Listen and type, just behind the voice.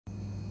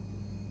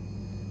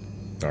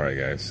Alright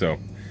guys, so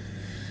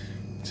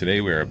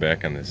today we are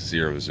back on this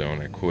zero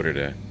zone. I quoted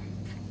a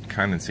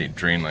condensate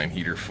drain line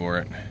heater for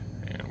it,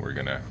 and we're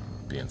gonna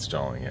be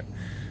installing it.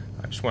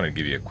 I just want to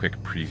give you a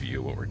quick preview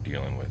of what we're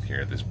dealing with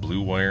here. This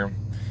blue wire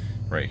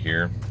right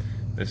here,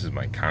 this is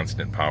my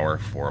constant power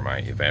for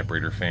my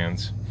evaporator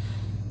fans.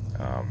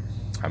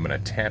 I'm gonna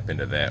tap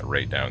into that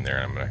right down there,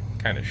 and I'm gonna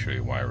kind of show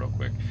you why real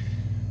quick.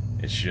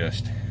 It's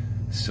just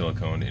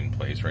siliconed in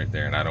place right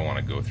there, and I don't want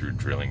to go through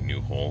drilling new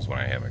holes when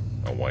I have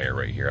a wire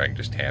right here I can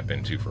just tap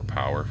into for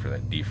power for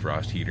that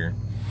defrost heater.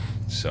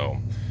 So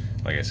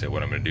like I said,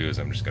 what I'm going to do is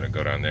I'm just going to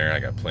go down there. I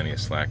got plenty of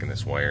slack in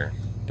this wire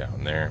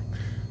down there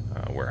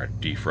where our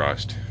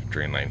defrost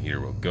drain line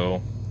heater will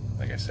go.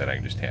 Like I said, I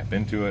can just tap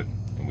into it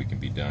and we can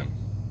be done.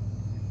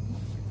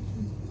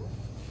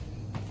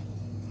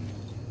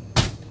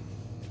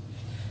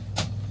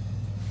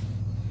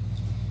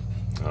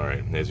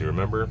 Alright, as you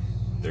remember,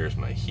 there's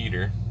my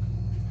heater,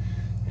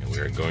 and we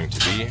are going to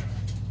be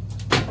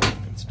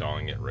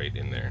installing it right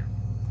in there.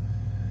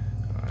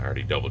 I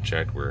already double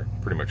checked, we're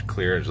pretty much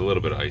clear. There's a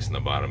little bit of ice in the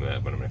bottom of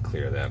that, but I'm going to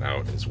clear that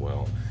out as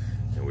well.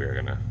 And we are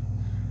going to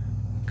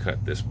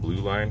cut this blue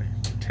line,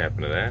 tap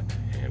into that,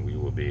 and we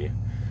will be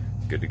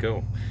good to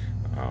go.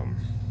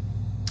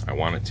 I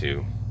want it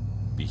to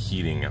be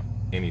heating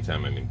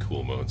anytime I'm in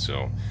cool mode,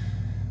 so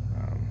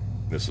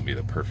this will be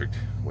the perfect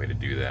way to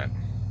do that.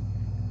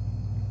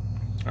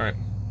 Alright,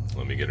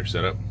 let me get her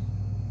set up.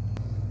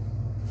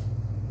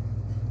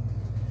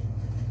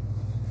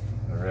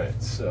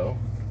 Alright, so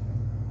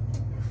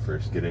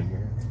first get in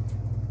here,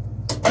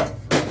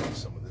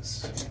 some of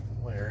this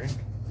wiring.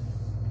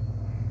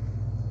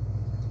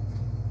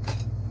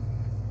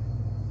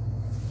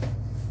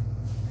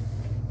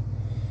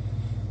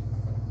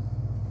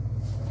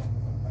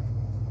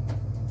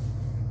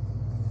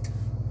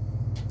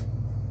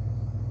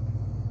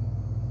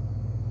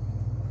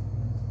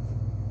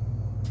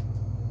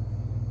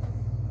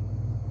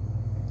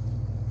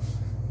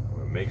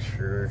 Make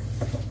sure,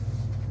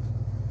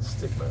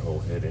 stick my whole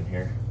head in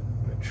here.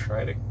 I'm going to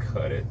try to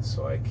cut it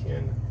so I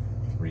can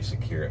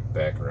resecure it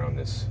back around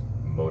this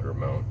motor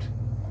mount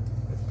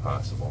if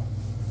possible.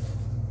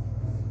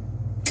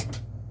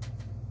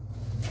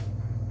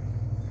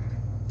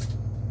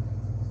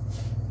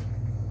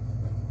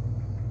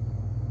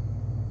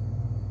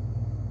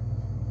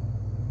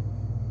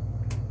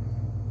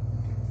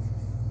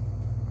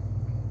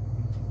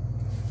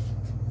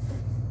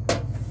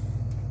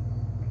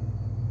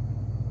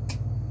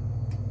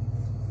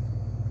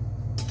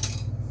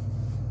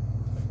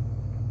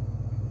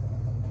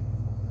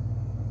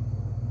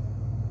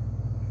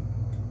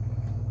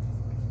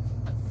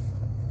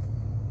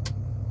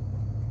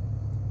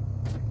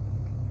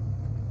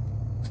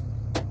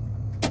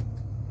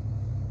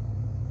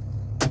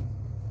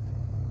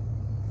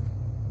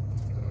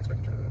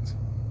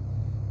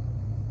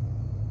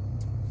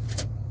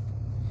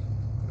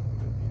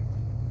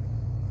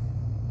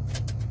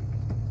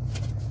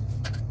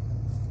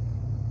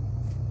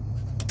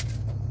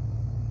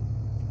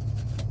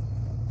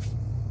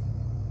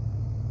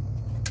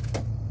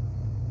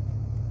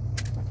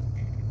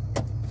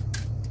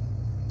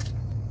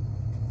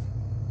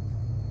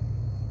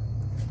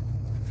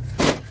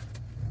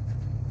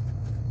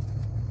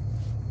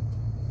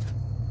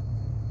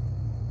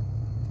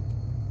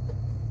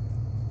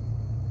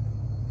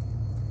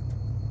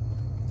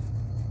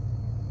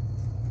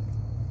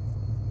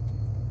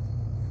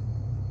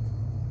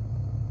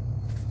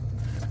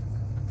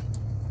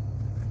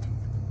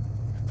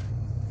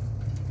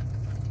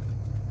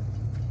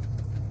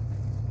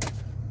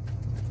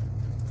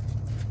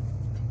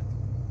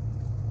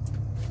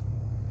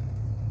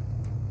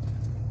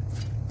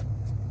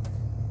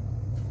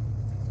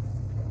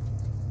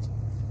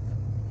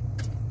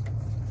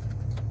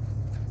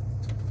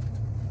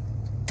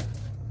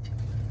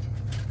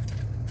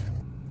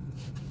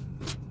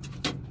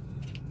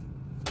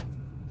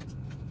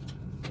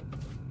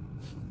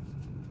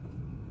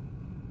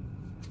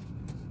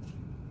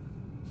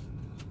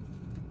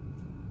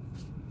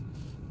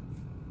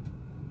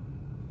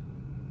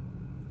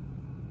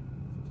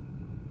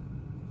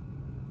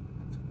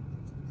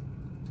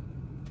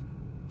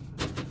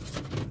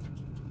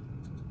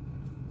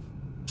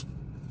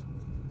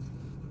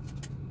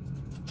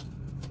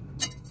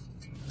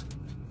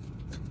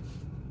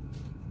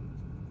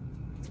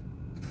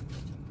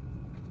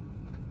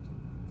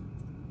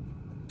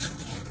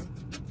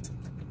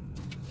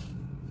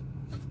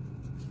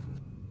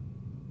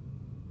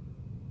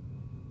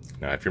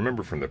 Now, if you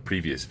remember from the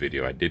previous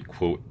video, I did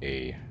quote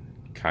a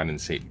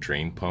condensate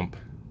drain pump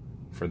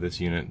for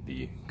this unit.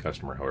 The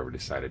customer, however,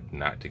 decided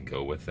not to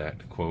go with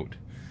that quote.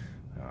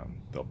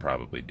 They'll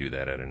probably do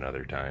that at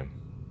another time.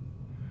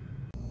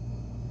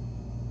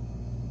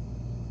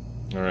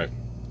 Alright,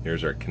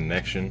 here's our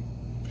connection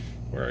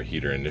where our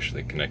heater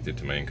initially connected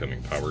to my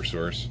incoming power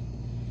source.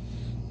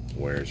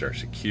 Wires are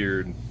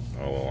secured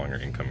all along our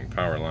incoming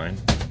power line,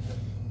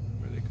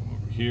 where they come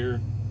over here.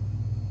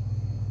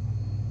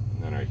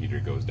 And then our heater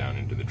goes down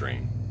into the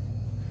drain.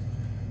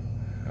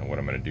 Now what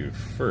I'm going to do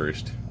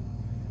first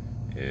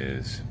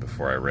is,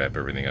 before I wrap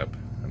everything up,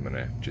 I'm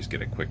gonna just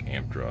get a quick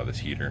amp draw of this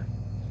heater.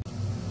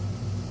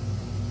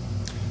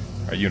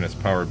 Our unit's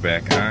powered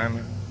back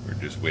on. We're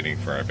just waiting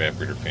for our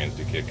evaporator fans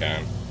to kick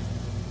on.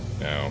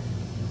 Now,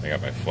 I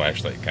got my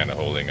flashlight kind of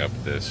holding up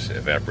this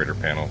evaporator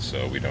panel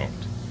so we don't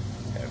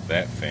have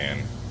that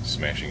fan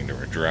smashing into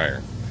our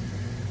dryer.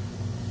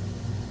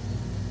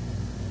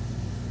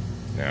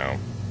 Now,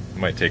 it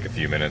might take a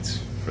few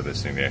minutes for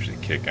this thing to actually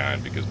kick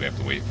on because we have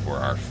to wait for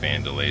our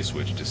fan delay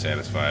switch to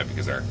satisfy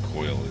because our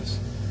coil is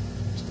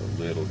just a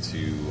little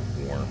too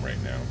warm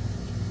right now.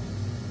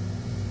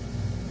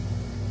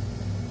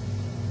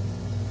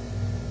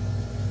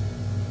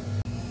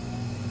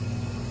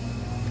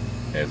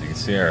 As you can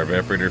see, our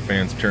evaporator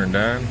fan's turned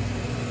on.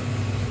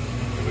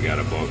 And we got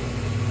about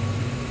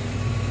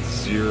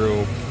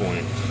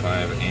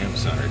 0.5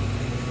 amps on our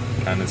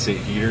condensate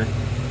heater.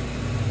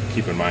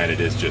 Keep in mind it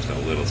is just a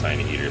little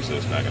tiny heater, so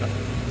it's not gonna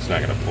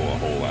pull a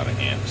whole lot of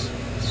amps.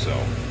 So,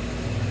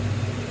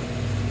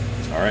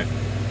 all right,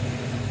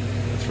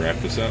 let's wrap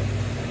this up.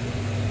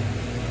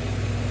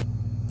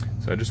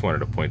 So I just wanted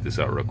to point this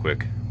out real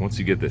quick. Once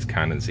you get this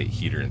condensate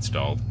heater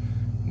installed,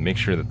 make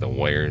sure that the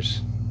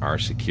wires are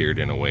secured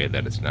in a way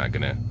that it's not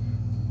gonna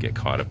get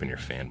caught up in your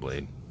fan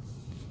blade.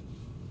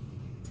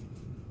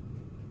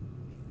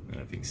 I don't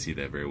know if you can see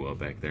that very well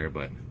back there,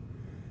 but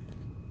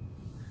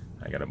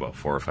I got about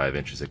 4 or 5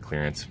 inches of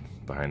clearance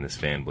behind this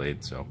fan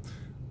blade, so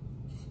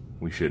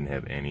we shouldn't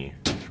have any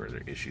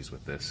further issues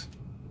with this.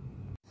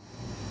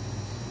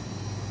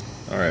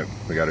 Alright,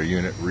 we got our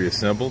unit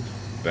reassembled,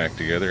 back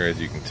together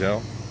as you can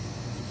tell.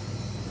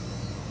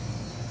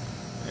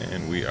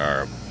 And we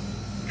are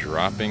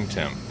dropping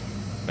temp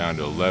down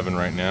to 11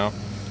 right now.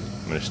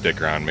 I'm going to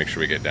stick around and make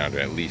sure we get down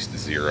to at least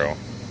 0.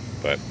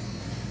 But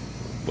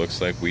looks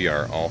like we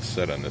are all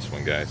set on this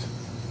one, guys.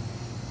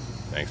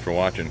 Thanks for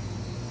watching.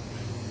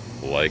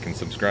 Like and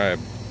subscribe.